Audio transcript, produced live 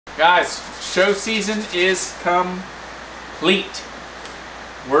Guys, show season is complete.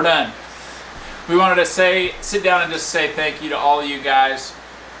 We're done. We wanted to sit down and just say thank you to all of you guys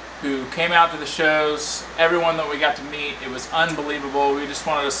who came out to the shows, everyone that we got to meet. It was unbelievable. We just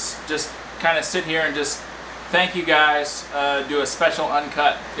wanted to just kind of sit here and just thank you guys, do a special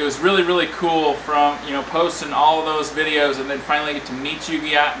uncut. It was really, really cool from, posting all of those videos and then finally get to meet you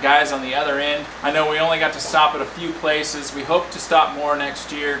guys on the other end. I know we only got to stop at a few places. We hope to stop more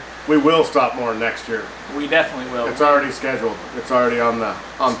next year. We will stop more next year. We definitely will. It's already scheduled. It's already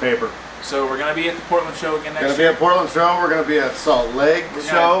on paper. So we're going to be at the Portland show again next year. We're going to be at Portland show. We're going to be at Salt Lake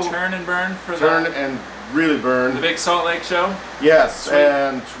show. Turn and burn for Turn and really burn. The big Salt Lake show? Yes, Sweet.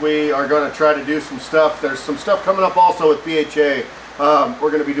 And we are going to try to do some stuff. There's some stuff coming up also with BHA.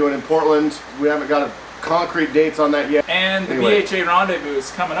 We're going to be doing in Portland. We haven't got a concrete dates on that yet. And the BHA Rendezvous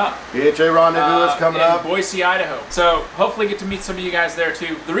is coming up. BHA Rendezvous is coming up. In Boise, Idaho. So hopefully get to meet some of you guys there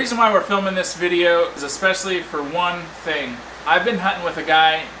too. The reason why we're filming this video is especially for one thing. I've been hunting with a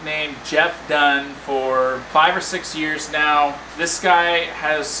guy named Jeff Dunn for 5 or 6 years now. This guy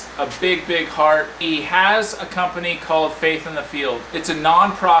has a big, big heart. He has a company called Faith in the Field. It's a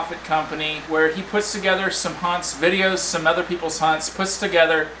non-profit company where he puts together some hunts, videos, some other people's hunts, puts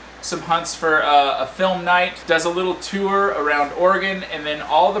together some hunts for a film night, does a little tour around Oregon, and then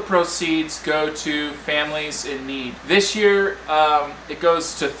all the proceeds go to families in need. This year, it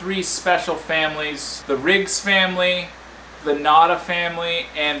goes to 3 special families: the Riggs family, the Nada family,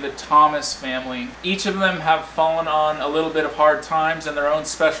 and the Thomas family. Each of them have fallen on a little bit of hard times in their own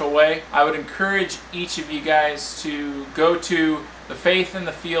special way. I would encourage each of you guys to go to the Faith in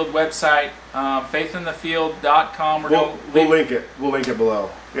the Field website, faithinthefield.com. We'll link it. We'll link it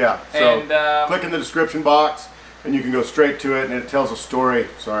below. Yeah. So click in the description box, and you can go straight to it, and it tells a story.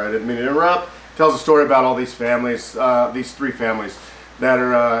 Sorry, I didn't mean to interrupt. It tells a story about all these families, these 3 families that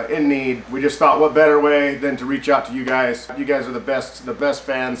are in need. We just thought, what better way than to reach out to you guys. You guys are the best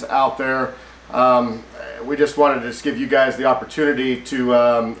fans out there. We just wanted to just give you guys the opportunity to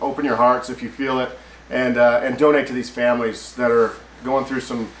open your hearts if you feel it, and donate to these families that are going through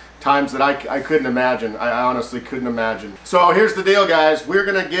some times that I couldn't imagine. I honestly couldn't imagine. So here's the deal, guys. We're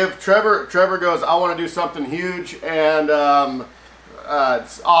gonna give Trevor goes, I want to do something huge, and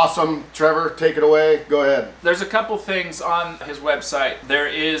it's awesome. Trevor, take it away. Go ahead. There's a couple things on his website. There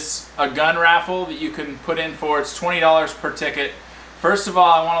is a gun raffle that you can put in for. It's $20 per ticket. First of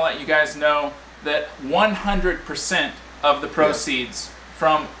all, I want to let you guys know that 100% of the proceeds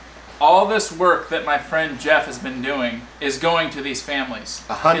from all this work that my friend Jeff has been doing is going to these families.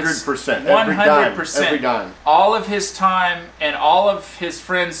 100%. 100%. Every dime. All of his time and all of his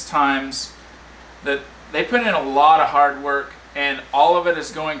friends' times, that they put in a lot of hard work, and all of it is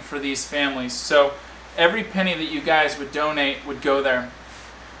going for these families. So every penny that you guys would donate would go there.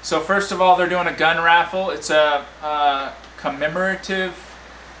 So first of all, they're doing a gun raffle. It's a commemorative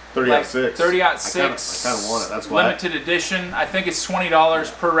 30-06. 30-06. I kind of want it. That's why. Limited edition. I think it's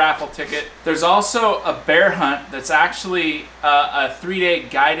 $20 per raffle ticket. There's also a bear hunt that's actually a 3-day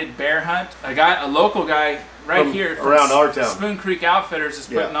guided bear hunt. A local guy right here from around our town, Spoon Creek Outfitters, is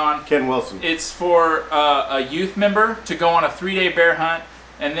putting on. Ken Wilson. It's for a youth member to go on a 3-day bear hunt,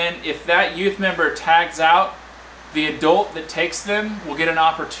 and then if that youth member tags out, the adult that takes them will get an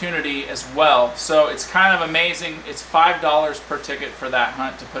opportunity as well. So it's kind of amazing. It's $5 per ticket for that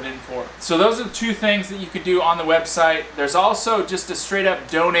hunt to put in for. So those are the 2 things that you could do on the website. There's also just a straight up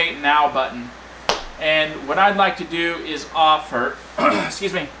donate now button. And what I'd like to do is offer,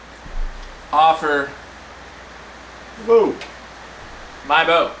 excuse me, Whoa. my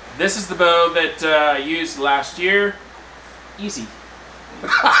bow. This is the bow that I used last year. Easy.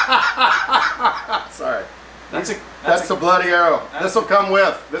 Sorry. That's a bloody arrow. This will come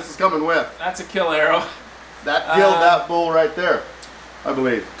with. This is coming with. That's a kill arrow. That killed that bull right there, I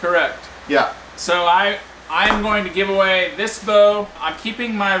believe. Correct. Yeah. So I'm going to give away this bow. I'm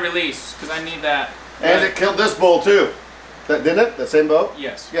keeping my release because I need that. And it killed this bull too. That didn't it? The same bow?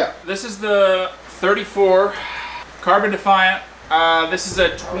 Yes. Yeah. This is the 34 Carbon Defiant. This is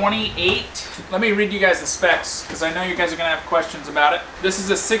a 28. Let me read you guys the specs because I know you guys are going to have questions about it. This is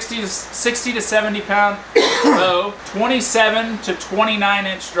a 60 to 70 pound bow, 27 to 29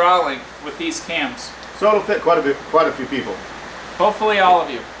 inch draw length with these cams. So it'll fit quite a few people. Hopefully all of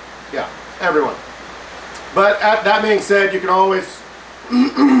you. Yeah, everyone. But that being said, you can always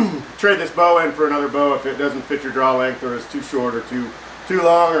trade this bow in for another bow if it doesn't fit your draw length or is too short or too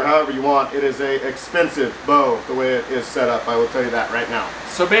long or however you want. It is a expensive bow the way it is set up. I will tell you that right now.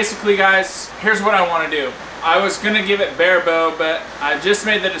 So basically, guys, here's what I want to do. I was going to give it bare bow, but I just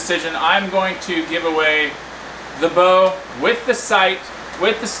made the decision. I'm going to give away the bow with the sight,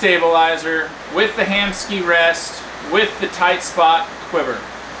 with the stabilizer, with the ham ski rest, with the tight spot quiver.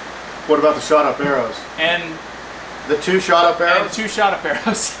 What about the shot up arrows? And the 2 shot up arrows? And 2 shot up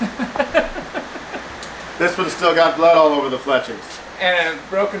arrows. This one's still got blood all over the fletchings. And a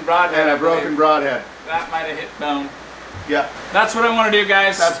broken broadhead. And a broken broadhead. That might have hit bone. Yeah. That's what I want to do,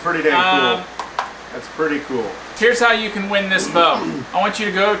 guys. That's pretty dang cool. That's pretty cool. Here's how you can win this bow. I want you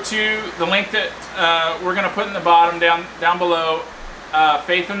to go to the link that we're going to put in the bottom down below,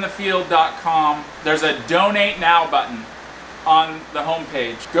 faithinthefield.com. There's a Donate Now button on the home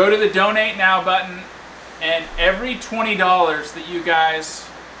page. Go to the Donate Now button, and every $20 that you guys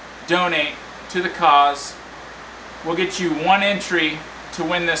donate to the cause will get you 1 entry to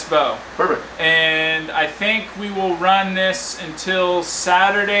win this bow. Perfect. And I think we will run this until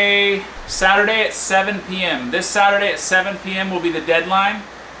Saturday at 7 p.m. This Saturday at 7 p.m. will be the deadline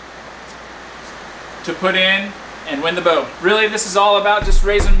to put in and win the bow. Really, this is all about just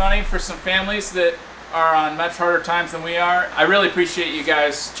raising money for some families that are on much harder times than we are. I really appreciate you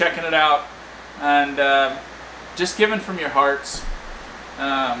guys checking it out and just giving from your hearts,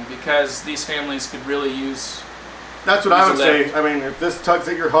 because these families could really use. That's what I would say. I mean, if this tugs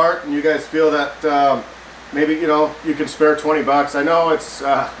at your heart and you guys feel that maybe you can spare 20 bucks. I know it's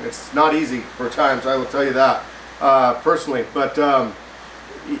not easy for times. I will tell you that personally, but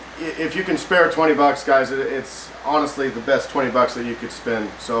if you can spare 20 bucks, guys, it's honestly the best 20 bucks that you could spend.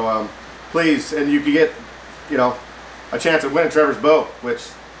 So please, and you could get a chance at winning Trevor's bow, which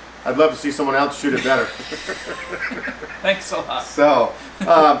I'd love to see someone else shoot it better. Thanks a lot. So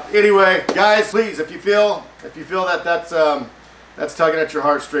anyway, guys, please, if you feel that that's tugging at your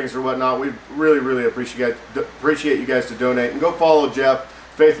heartstrings or whatnot, we really appreciate you guys to donate, and go follow Jeff,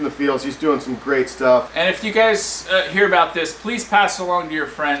 Faith in the Fields. He's doing some great stuff. And if you guys hear about this, please pass it along to your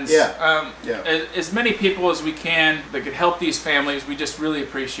friends. Yeah. As many people as we can that could help these families. We just really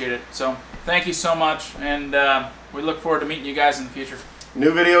appreciate it. So thank you so much, and we look forward to meeting you guys in the future.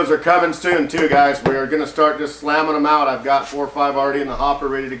 New videos are coming soon too, guys. We are going to start just slamming them out. I've got 4 or 5 already in the hopper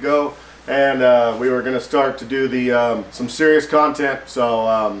ready to go, and we were going to start to do the some serious content.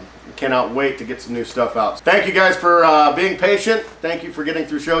 So cannot wait to get some new stuff out. Thank you guys for being patient. Thank you for getting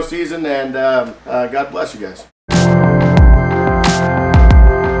through show season, and God bless you guys.